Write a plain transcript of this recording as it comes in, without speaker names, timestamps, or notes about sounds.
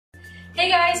Hey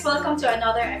guys! Welcome to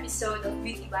another episode of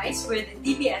Beauty Bites. We're the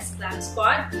DBS Glam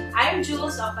Squad. I'm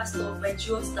Jules of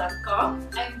aslovbyjules.com.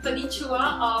 I'm Claudine Chua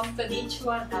of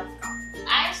ClaudineChua.com.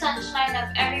 I'm Sunshine of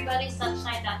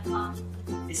everybodysunshine.com.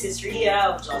 This is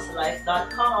Ria of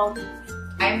josselife.com.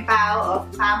 I'm Pau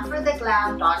of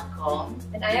pamfortheglam.com.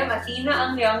 And I am Athina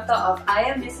Angliongto of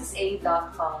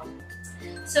IamMrsA.com.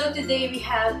 So today we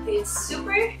have this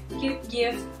super cute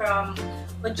gift from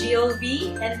OGLV,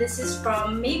 and this is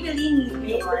from Maybelline.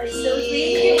 So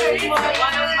thank you very much.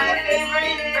 One of my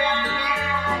favorite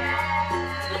brands.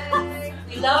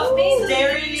 We love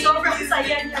Maybelline. Sobrang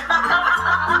saya niya.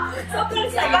 Sobrang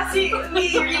saya. Kasi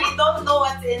we really don't know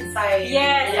what's inside.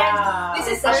 Yes. Yeah.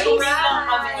 This is a a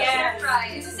surprise. Yes.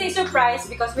 This is a surprise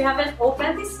because we haven't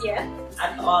opened this yet.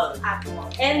 At all.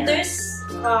 And there's,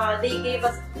 they gave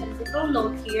us a little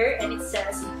note here, and it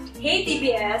says, "Hey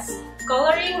DBS,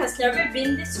 coloring has never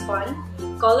been this fun.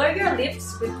 Color your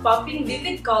lips with popping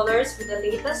vivid colors with the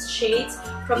latest shades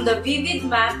from the Vivid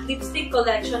Matte Lipstick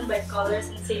Collection by Color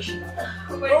Sensational."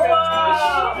 Oh,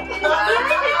 wow!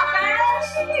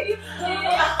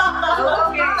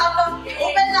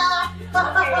 Open na!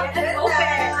 Let's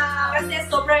open! Kasi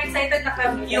sobrang excited na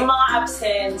kami. Yung mga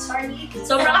absents.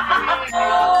 Sobrang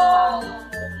Oh!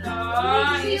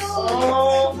 nice!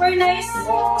 Oh! Super nice!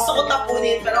 Gusto ko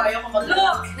tapunin pero ayoko mag-look.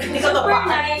 Look! Super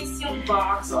nice yung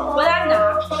box. Wala na.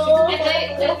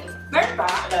 Meron pa?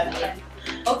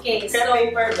 Okay, so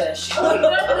paper besh.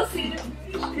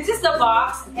 this is the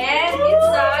box, and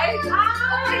inside,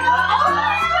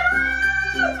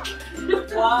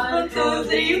 1, 2,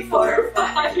 3, 4,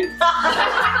 5.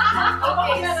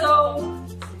 okay, so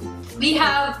we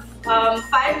have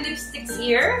 5 lipsticks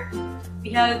here.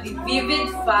 We have the Vivid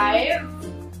 5.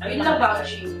 Yun lang ba ang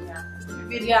shade niya?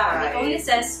 Yeah, it only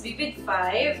says Vivid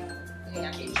 5.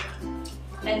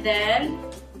 And then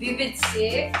Vivid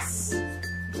 6,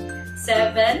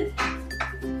 7,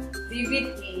 Vivid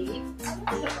 8,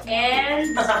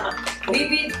 and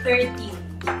Vivid 13.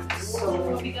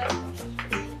 So,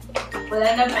 wala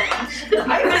naman.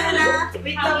 Ay, wala na.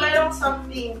 Wait na, mayroong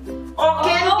something. Oh,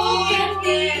 candy! Oh,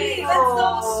 candy! That's so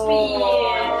sweet.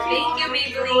 Thank you,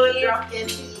 Maybelline. Drop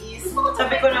candies.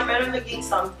 Sabi ko na, meron naging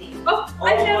something. Oh,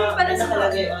 ay, meron pala sa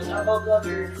nakalagay on About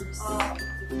Lovers.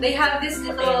 They have this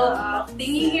little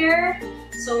thingy here.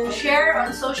 So, share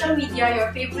on social media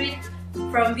your favorite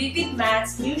from Vivid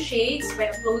Matte's new shades by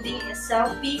uploading a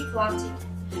selfie flaunting.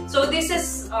 So, this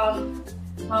is the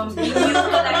new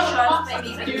collection by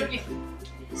Maybelline.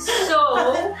 So,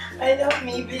 I love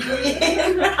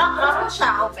Maybelline.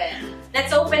 Siya open.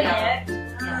 let's open it.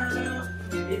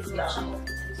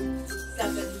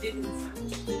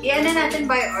 Iyan na natin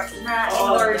by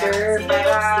order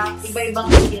para iba-ibang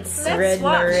skins. Let's na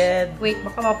watch. red. Wait,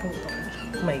 baka maputol.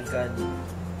 Oh my God.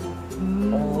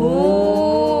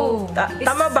 Oh!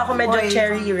 Tama ba ako medyo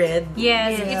cherry red?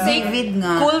 Yes, it's a Vivid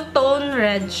nga. cool tone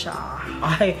red siya.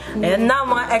 Ay, ayan na,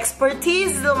 mga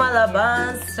expertise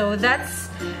lumalabas. So that's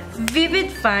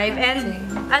Vivid 5, and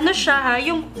ano siya ha,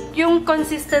 yung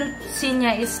consistency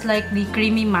niya is like the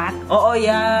creamy matte. Oo,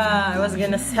 yeah. I was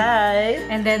gonna say.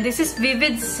 And then this is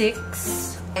Vivid 6.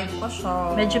 Ito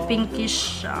siya. Medyo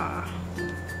pinkish siya.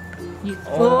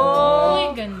 Oh,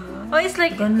 Oh, it's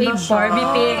like Ganda a siya. Barbie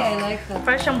pink. I like that.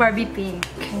 Parang siyang Barbie pink.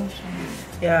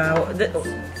 yeah.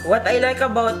 What I like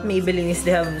about Maybelline is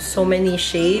they have so many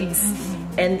shades.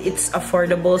 And it's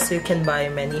affordable, so you can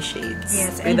buy many shades.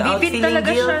 Yes, and without vivid feeling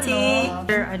talaga guilty.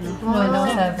 siya, no? Ano?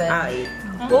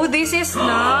 7. Oh, this is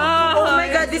nice! Oh my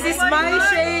God, this is my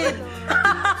shade!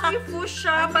 Ay,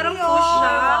 fuchsia. Parang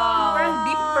fuchsia. Parang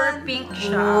deeper pink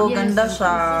siya. Oh, ganda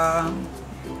siya.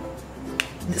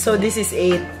 So this is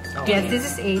 8. Okay. Yes, this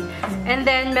is 8. And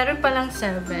then, meron palang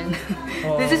 7.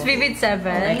 Oh. This is Vivid 7.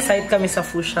 Excited kami sa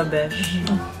fuchsia besh.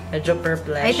 Medyo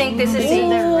purplish. I think this is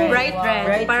Ooh, a bright wow. red.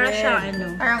 Bright Para red. siya, ano.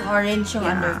 Parang orange yung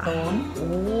undertone.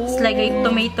 It's like a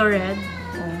tomato red.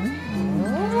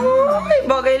 Ay,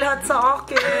 bagay lahat sa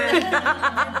akin.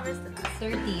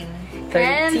 13.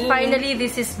 And finally,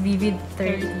 this is Vivid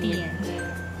 13.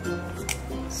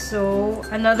 So,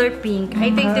 another pink.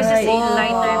 I think this is a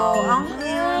lighter pink.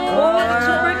 Oh,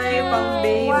 super cute. Pang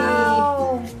baby.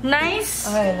 Wow.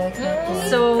 Nice. I like that one.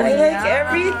 So, I like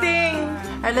everything.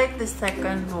 I like the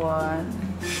second one.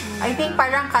 I think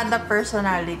parang kada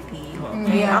personality.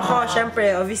 Yeah. Ako,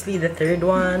 syempre, obviously, the third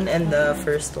one and the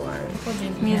first one.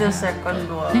 Me the second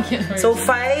one. So,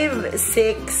 5,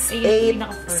 6, 8,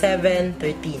 7,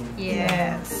 13.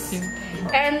 yes.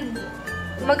 And,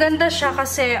 maganda siya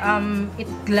kasi it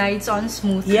glides on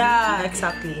smoothly. Yeah,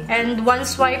 exactly. And one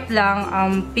swipe lang,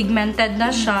 pigmented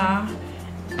na siya.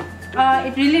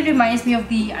 It really reminds me of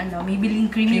the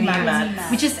Maybelline Creamy Matte,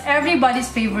 which is everybody's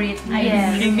favorite.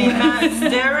 Creamy Matte,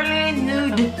 sterile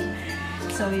nude.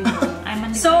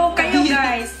 So kayo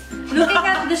guys, looking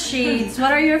at the shades,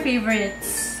 what are your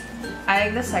favorites? I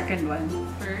like the second one.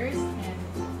 First and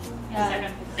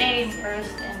second. Same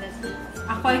first and then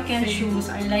Ako, I can choose.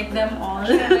 I like them all.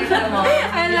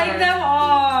 I like them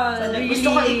all. Really. Gusto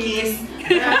ko i-kiss.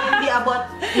 Hindi abot.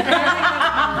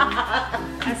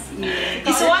 As in.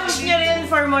 I-swatch nyo rin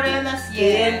for morena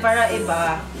skin para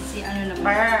iba. Si ano naman.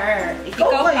 Para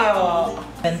ikaw kayo.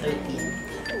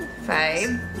 10-13.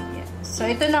 5. So,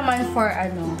 ito naman for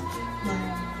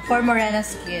for morena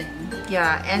skin.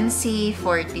 Yeah,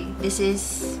 NC40. This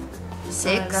is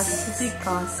 6. 6.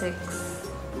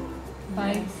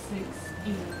 5,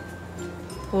 6,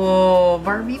 8. Oh,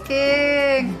 Barbie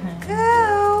pig!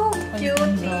 Go!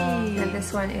 Cutie! And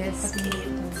this one is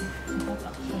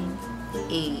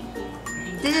 8.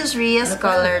 This is Ria's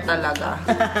color talaga.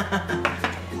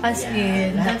 As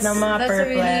in, Lahat ng mga that's a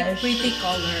really purplish. pretty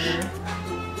color.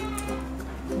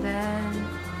 Then,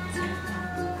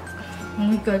 Oh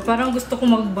my god, parang gusto ko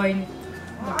mag-buy nito.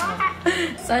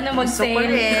 Sana gusto ko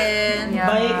mag-sale. rin.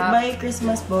 Buy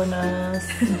Christmas bonus.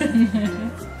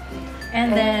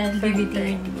 And then,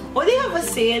 BB30. Oh, they have a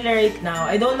sale right now.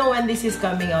 I don't know when this is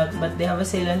coming out, but they have a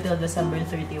sale until December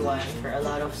 31 for a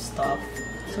lot of stuff.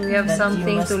 So we have that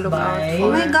something you to must look out buy. for.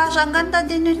 Oh my gosh, ang ganda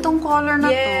din itong color na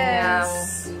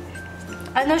Yes!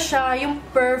 Ano siya, yung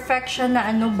perfect siya na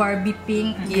Barbie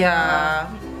pink. to. Yeah.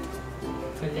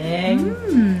 Galing.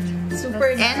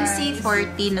 Super nice.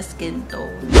 NC40 na skin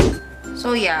tone.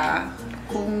 So yeah,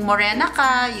 kung morena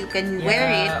ka, you can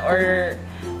wear it. Or,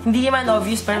 hindi naman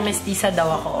obvious, pero mestiza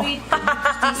daw ako.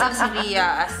 Mestiza si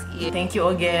Ria as in. Thank you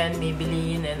again,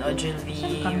 Maybelline and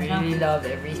Ogilvy. Really love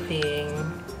everything.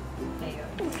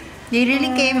 They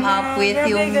really came up with grabe,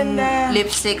 yung ganda.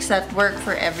 lipsticks that work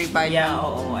for everybody. Yeah,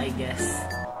 oo, I guess.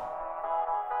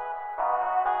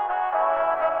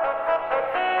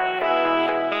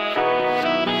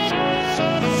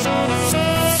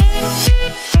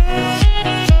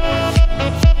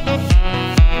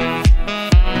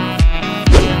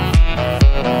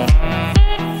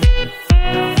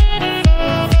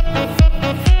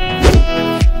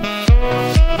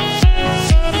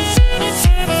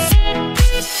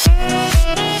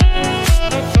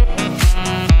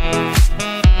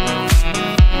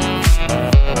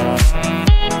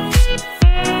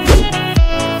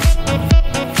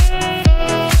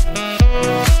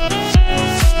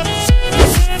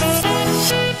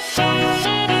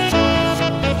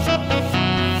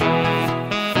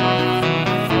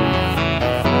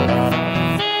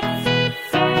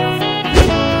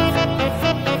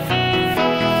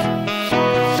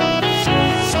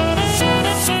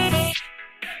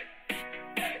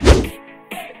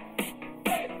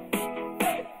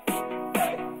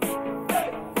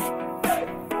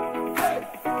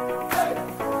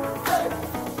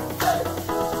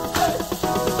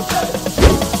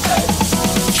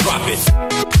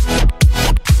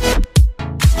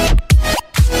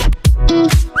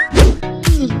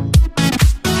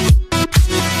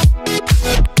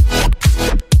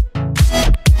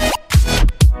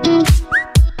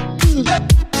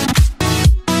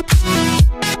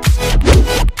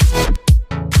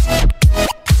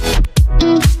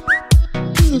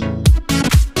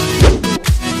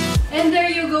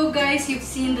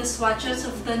 swatches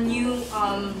of the new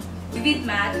Vivid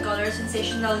Matte Color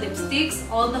Sensational lipsticks.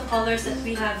 All the colors that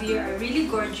we have here are really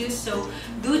gorgeous, so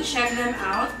do check them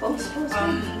out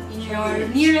in your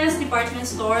nearest department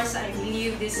stores. I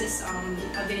believe this is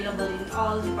available in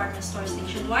all department stores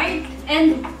nationwide.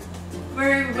 And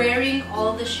we're wearing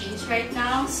all the shades right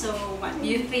now, so what do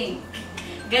you think?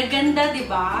 Gaganda,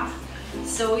 diba?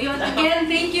 So yun,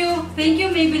 again, thank you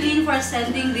Maybelline for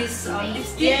sending this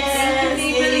lipstick. Yes,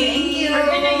 Maybelline. we're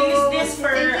gonna use this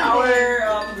for our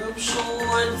group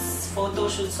shoots, photo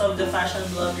shoots of the fashion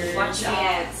bloggers. Watch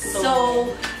it.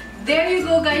 So there you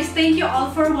go, guys. Thank you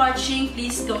all for watching.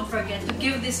 Please don't forget to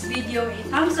give this video a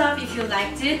thumbs up if you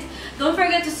liked it. Don't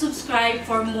forget to subscribe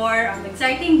for more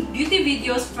exciting beauty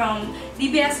videos from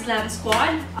DBS Glam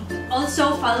Squad.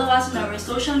 Also, follow us on our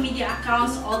social media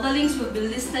accounts. All the links will be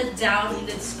listed down in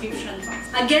the description box.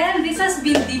 Again, this has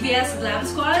been DBS Glam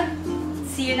Squad.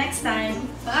 See you next time.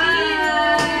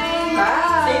 Bye!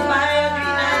 Bye! Say bye,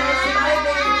 Athina! Say bye,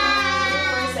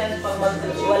 baby! 100% pag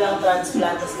walang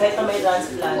transplant. Kahit na may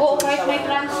transplant. Oo, kahit may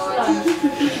transplant.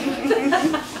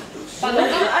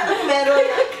 Anong meron?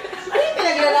 Ano yung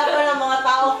pinaglalaban ng mga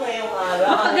tao ngayong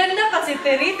araw? Napaganda kasi,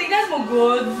 Terry. Tingnan mo,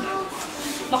 good.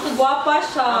 Makagwapa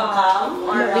siya.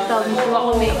 Ikaw, gusto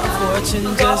ako may...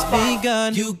 Fortune just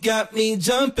begun. You got me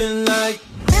jumping like.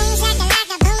 Boom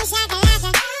shakalaka, boom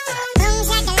shakalaka, boom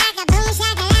shakalaka, boom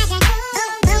shakalaka,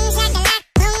 boom shakalaka,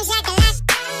 boom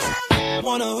shakalaka.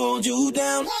 Wanna hold you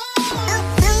down.